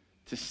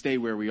to stay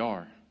where we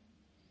are.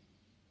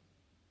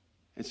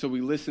 And so we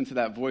listen to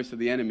that voice of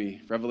the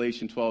enemy,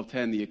 Revelation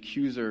 12:10, the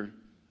accuser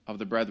of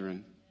the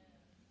brethren,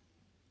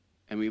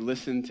 and we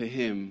listen to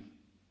him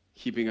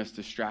keeping us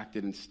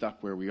distracted and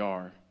stuck where we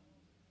are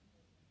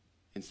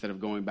instead of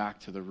going back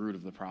to the root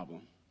of the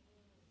problem.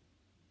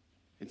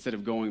 Instead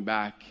of going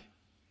back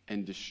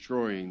and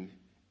destroying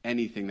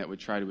anything that would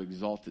try to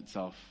exalt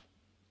itself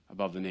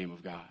above the name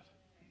of God.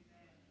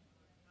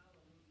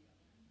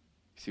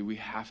 See, we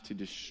have to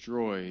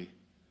destroy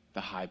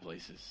the high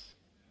places.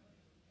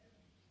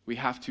 We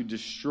have to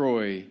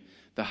destroy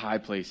the high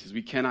places.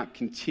 We cannot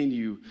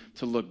continue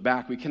to look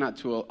back. We cannot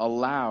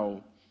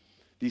allow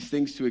these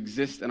things to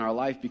exist in our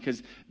life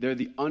because they're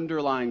the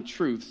underlying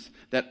truths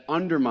that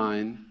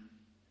undermine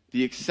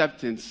the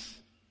acceptance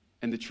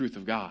and the truth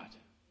of God.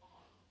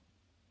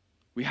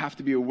 We have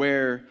to be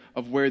aware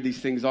of where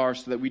these things are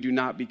so that we do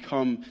not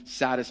become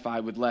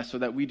satisfied with less, so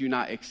that we do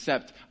not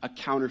accept a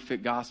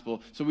counterfeit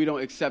gospel, so we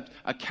don't accept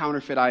a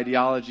counterfeit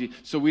ideology,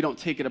 so we don't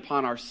take it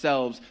upon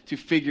ourselves to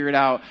figure it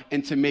out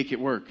and to make it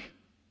work,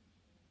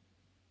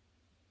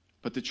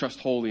 but to trust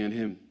wholly in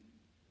Him.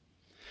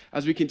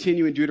 As we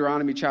continue in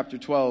Deuteronomy chapter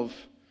 12,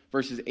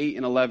 verses 8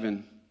 and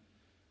 11,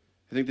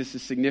 I think this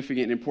is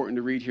significant and important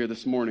to read here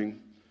this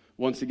morning.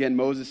 Once again,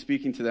 Moses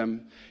speaking to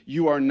them,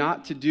 "You are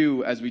not to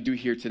do as we do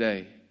here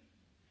today,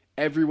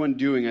 everyone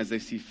doing as they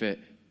see fit,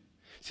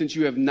 since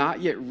you have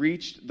not yet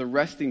reached the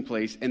resting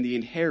place and the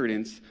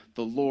inheritance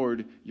the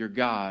Lord your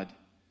God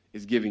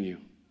is giving you.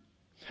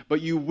 But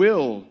you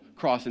will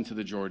cross into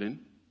the Jordan.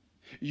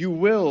 You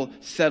will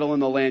settle in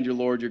the land your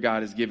Lord your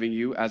God is giving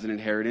you as an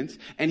inheritance,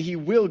 and He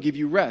will give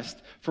you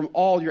rest from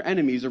all your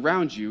enemies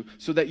around you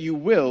so that you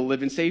will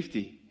live in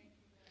safety.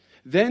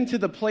 Then to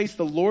the place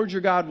the Lord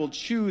your God will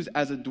choose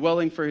as a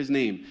dwelling for His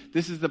name."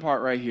 This is the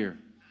part right here.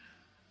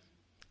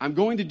 I'm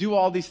going to do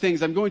all these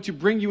things. I'm going to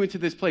bring you into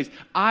this place.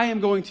 I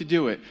am going to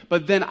do it.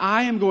 But then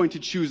I am going to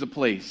choose a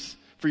place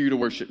for you to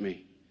worship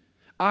me.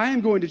 I am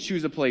going to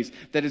choose a place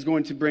that is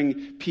going to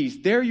bring peace.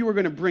 There you are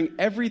going to bring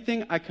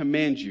everything I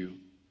command you,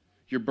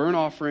 your burnt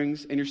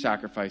offerings and your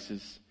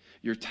sacrifices,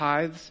 your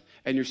tithes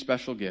and your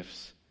special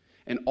gifts,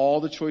 and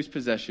all the choice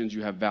possessions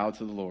you have vowed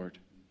to the Lord.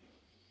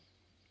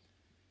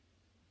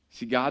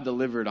 See, God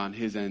delivered on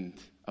His end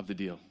of the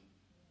deal.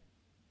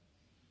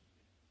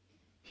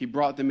 He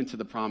brought them into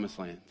the promised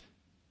land.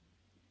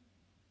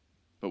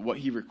 But what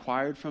He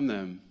required from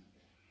them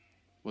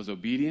was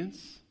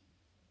obedience.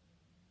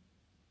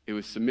 It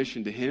was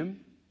submission to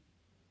Him.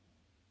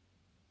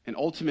 And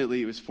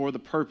ultimately, it was for the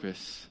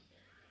purpose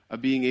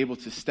of being able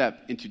to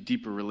step into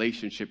deeper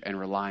relationship and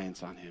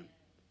reliance on Him.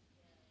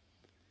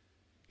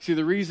 See,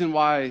 the reason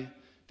why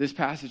this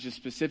passage is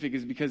specific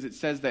is because it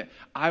says that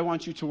I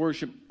want you to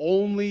worship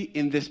only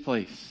in this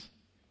place.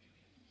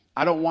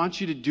 I don't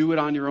want you to do it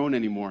on your own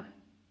anymore.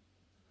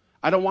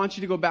 I don't want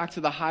you to go back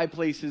to the high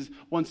places,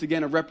 once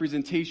again, a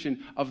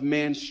representation of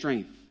man's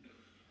strength.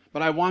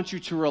 But I want you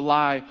to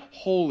rely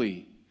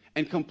wholly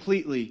and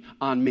completely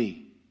on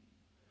me.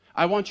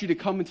 I want you to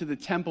come into the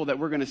temple that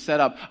we're going to set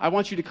up. I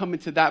want you to come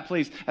into that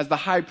place as the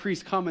high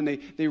priests come and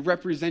they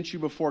represent you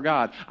before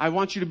God. I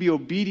want you to be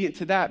obedient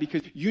to that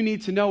because you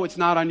need to know it's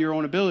not on your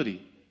own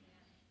ability.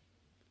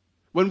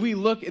 When we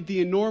look at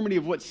the enormity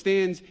of what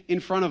stands in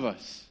front of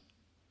us,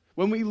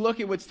 when we look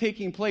at what's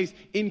taking place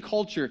in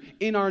culture,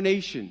 in our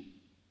nation,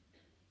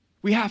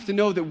 we have to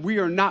know that we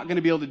are not going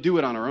to be able to do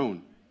it on our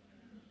own.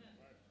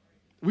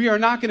 We are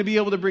not going to be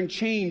able to bring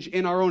change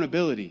in our own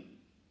ability.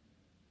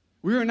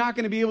 We are not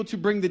going to be able to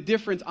bring the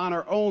difference on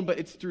our own, but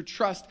it's through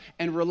trust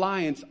and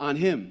reliance on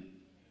Him.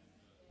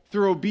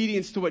 Through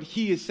obedience to what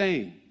He is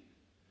saying.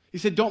 He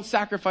said, don't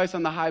sacrifice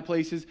on the high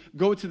places,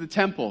 go to the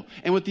temple.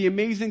 And what the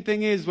amazing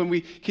thing is, when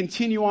we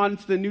continue on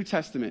into the New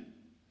Testament,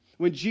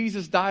 when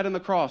Jesus died on the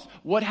cross,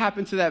 what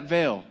happened to that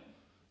veil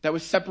that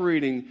was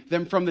separating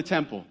them from the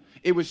temple?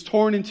 It was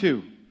torn in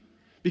two.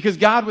 Because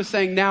God was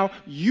saying, now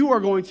you are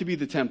going to be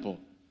the temple.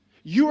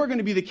 You are going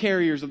to be the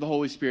carriers of the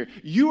Holy Spirit.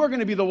 You are going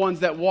to be the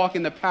ones that walk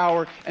in the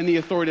power and the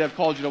authority I've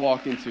called you to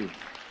walk into.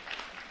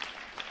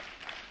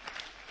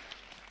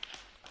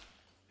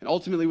 And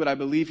ultimately what I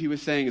believe He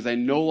was saying is, I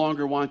no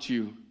longer want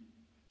you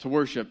to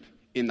worship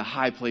in the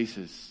high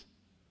places.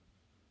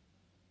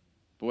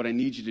 But what I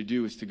need you to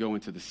do is to go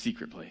into the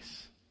secret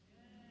place.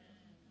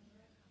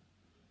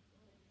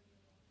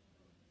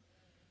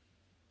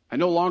 I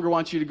no longer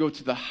want you to go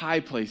to the high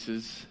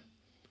places.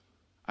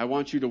 I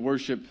want you to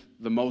worship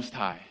the Most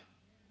High.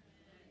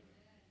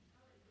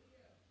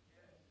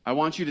 I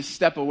want you to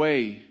step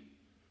away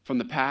from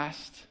the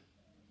past,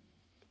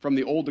 from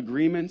the old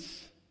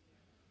agreements,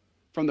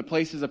 from the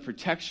places of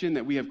protection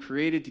that we have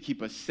created to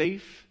keep us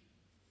safe,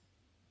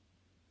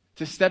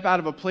 to step out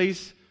of a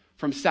place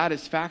from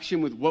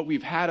satisfaction with what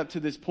we've had up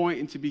to this point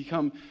and to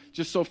become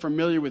just so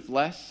familiar with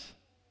less,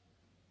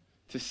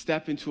 to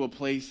step into a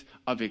place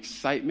of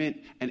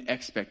excitement and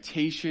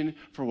expectation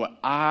for what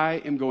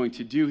I am going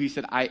to do. He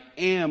said, I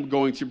am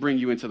going to bring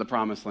you into the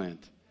promised land.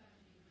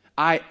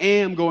 I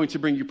am going to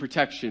bring you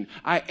protection.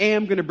 I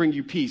am going to bring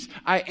you peace.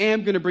 I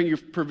am going to bring you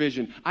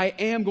provision. I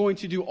am going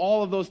to do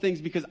all of those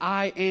things because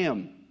I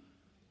am.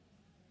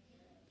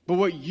 But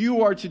what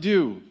you are to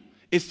do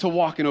is to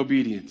walk in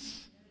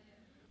obedience.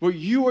 What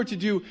you are to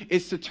do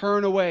is to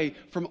turn away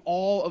from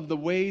all of the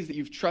ways that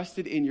you've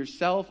trusted in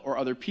yourself or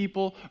other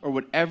people or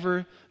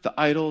whatever the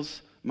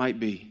idols might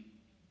be.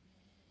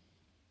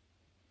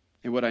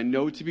 And what I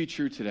know to be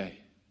true today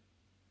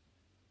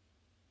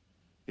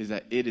is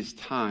that it is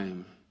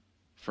time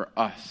for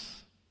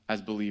us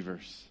as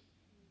believers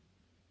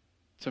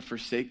to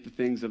forsake the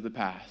things of the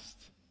past,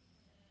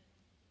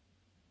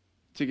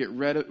 to get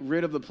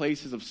rid of the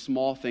places of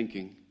small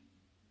thinking,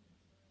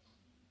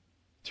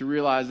 to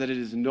realize that it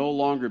is no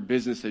longer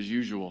business as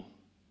usual,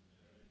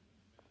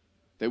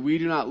 that we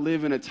do not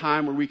live in a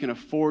time where we can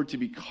afford to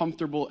be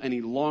comfortable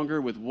any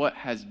longer with what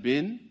has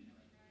been,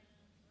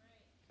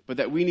 but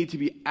that we need to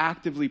be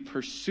actively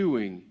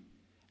pursuing,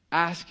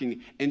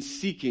 asking, and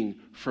seeking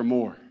for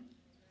more.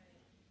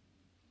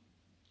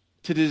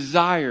 To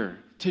desire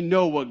to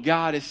know what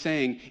God is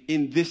saying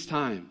in this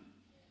time.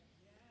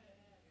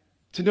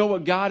 To know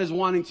what God is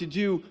wanting to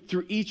do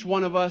through each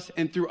one of us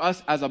and through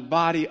us as a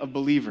body of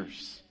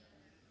believers.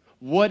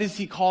 What is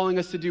He calling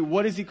us to do?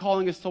 What is He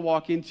calling us to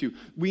walk into?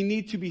 We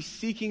need to be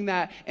seeking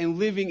that and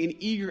living in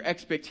eager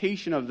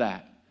expectation of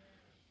that.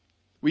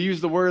 We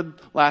used the word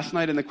last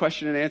night in the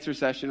question and answer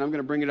session. I'm going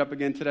to bring it up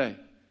again today.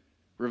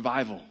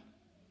 Revival.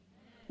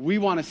 We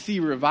want to see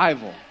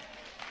revival.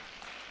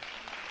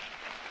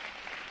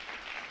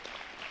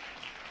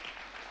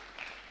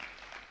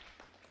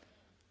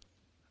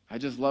 I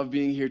just love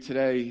being here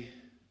today,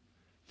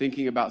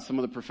 thinking about some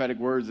of the prophetic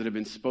words that have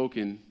been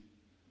spoken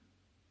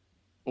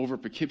over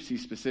Poughkeepsie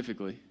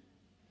specifically.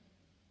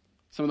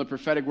 Some of the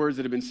prophetic words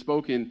that have been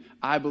spoken,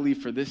 I believe,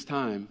 for this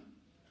time,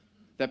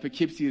 that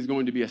Poughkeepsie is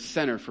going to be a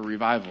center for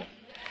revival.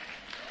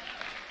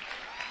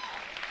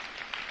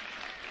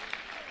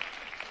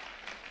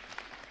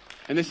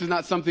 And this is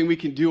not something we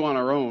can do on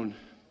our own.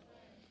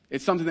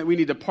 It's something that we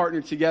need to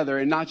partner together,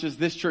 and not just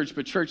this church,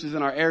 but churches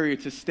in our area,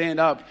 to stand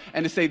up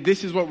and to say,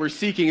 this is what we're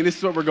seeking and this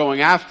is what we're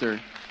going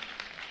after.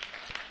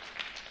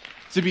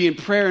 To be in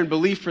prayer and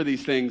belief for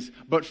these things.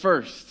 But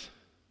first,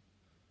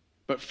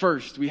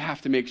 we have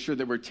to make sure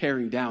that we're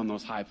tearing down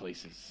those high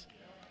places.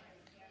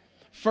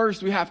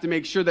 First, we have to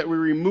make sure that we're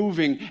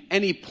removing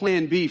any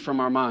plan B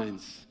from our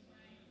minds.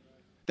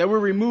 That we're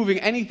removing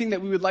anything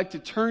that we would like to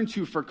turn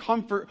to for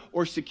comfort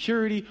or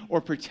security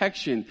or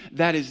protection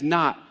that is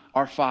not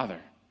our Father.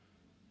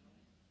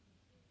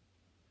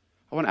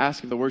 I want to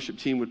ask if the worship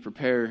team would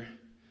prepare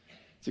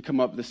to come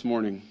up this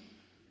morning.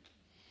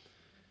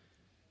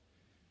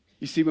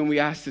 You see, when we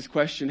ask this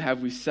question,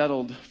 have we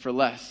settled for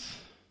less?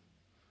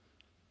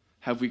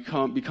 Have we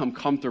become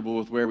comfortable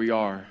with where we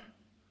are?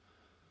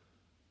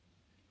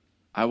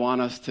 I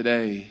want us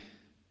today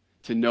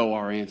to know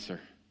our answer.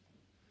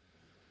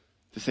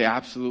 To say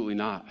absolutely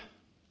not.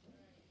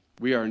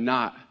 We are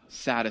not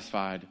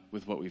satisfied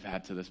with what we've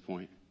had to this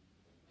point.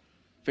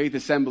 Faith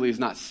Assembly is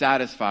not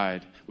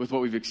satisfied with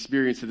what we've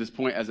experienced to this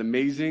point, as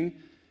amazing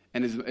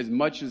and as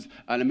much as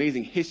an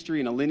amazing history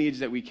and a lineage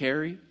that we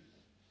carry,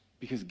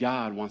 because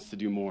God wants to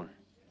do more.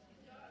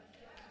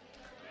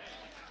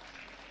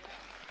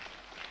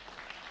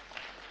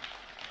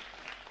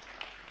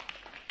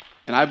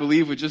 And I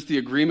believe with just the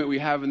agreement we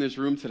have in this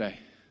room today,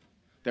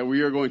 that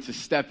we are going to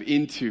step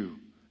into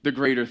the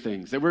greater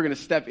things, that we're going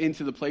to step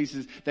into the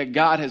places that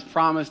God has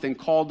promised and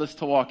called us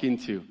to walk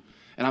into.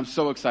 And I'm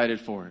so excited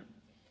for it.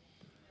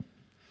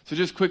 So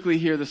just quickly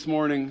here this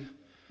morning,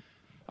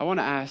 I want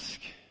to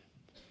ask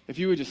if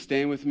you would just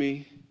stand with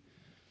me,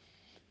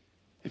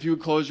 if you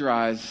would close your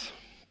eyes.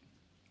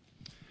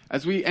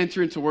 As we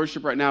enter into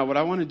worship right now, what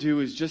I want to do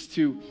is just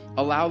to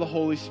allow the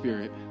Holy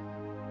Spirit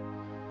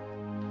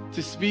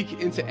to speak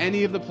into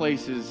any of the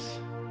places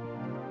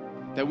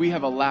that we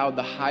have allowed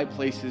the high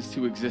places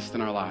to exist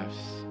in our lives.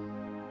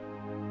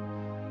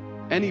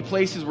 Any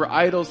places where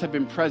idols have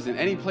been present,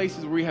 any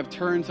places where we have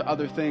turned to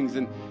other things.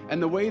 And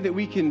the way that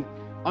we can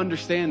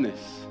understand this,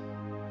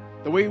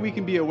 the way we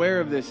can be aware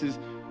of this is,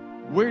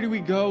 where do we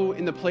go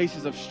in the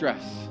places of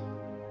stress?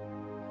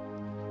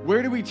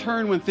 Where do we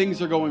turn when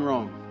things are going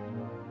wrong?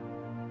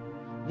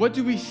 What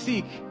do we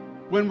seek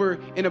when we're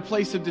in a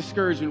place of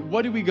discouragement?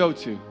 What do we go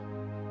to?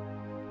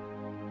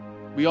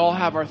 We all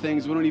have our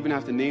things. We don't even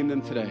have to name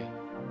them today.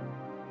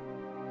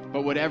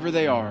 But whatever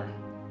they are,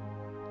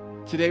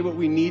 today what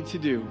we need to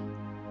do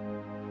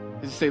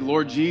is to say,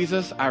 Lord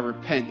Jesus, I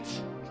repent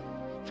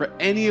for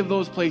any of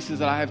those places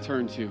that I have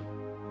turned to.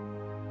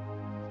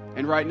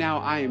 And right now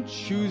I am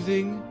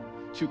choosing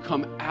to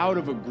come out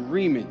of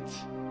agreement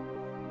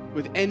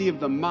with any of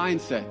the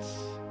mindsets,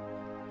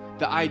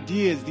 the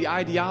ideas, the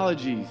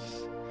ideologies,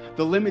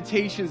 the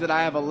limitations that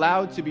I have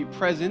allowed to be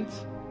present,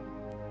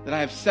 that I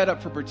have set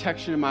up for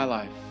protection in my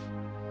life.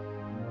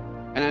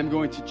 And I'm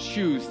going to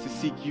choose to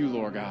seek you,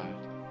 Lord God.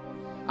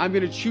 I'm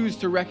going to choose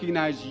to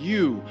recognize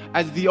you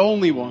as the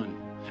only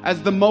one,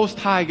 as the Most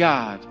High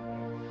God,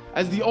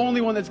 as the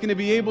only one that's going to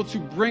be able to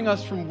bring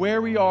us from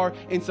where we are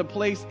into the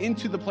place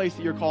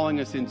that you're calling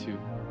us into.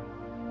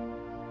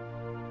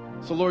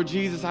 So Lord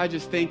Jesus, I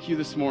just thank you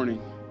this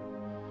morning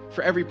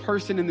for every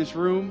person in this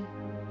room,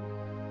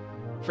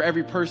 for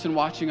every person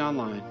watching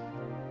online.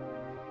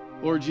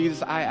 Lord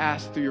Jesus, I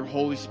ask through your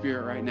Holy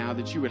Spirit right now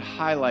that you would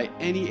highlight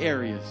any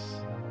areas,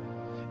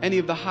 any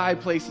of the high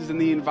places in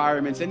the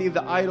environments, any of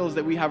the idols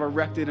that we have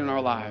erected in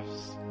our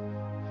lives,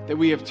 that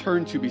we have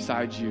turned to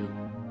besides you.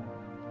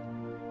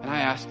 And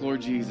I ask,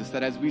 Lord Jesus,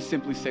 that as we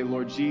simply say,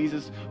 Lord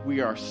Jesus, we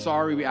are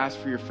sorry, we ask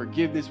for your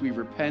forgiveness, we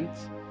repent,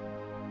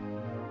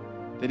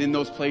 that in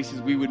those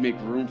places we would make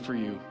room for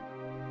you,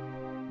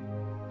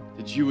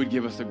 that you would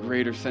give us a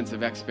greater sense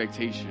of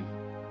expectation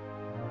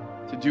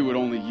to do what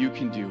only you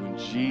can do. In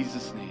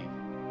Jesus' name.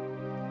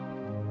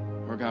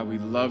 Lord God, we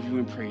love you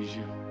and praise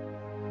you.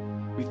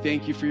 We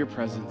thank you for your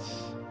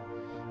presence.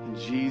 In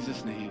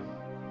Jesus' name,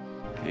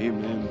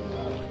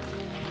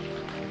 amen.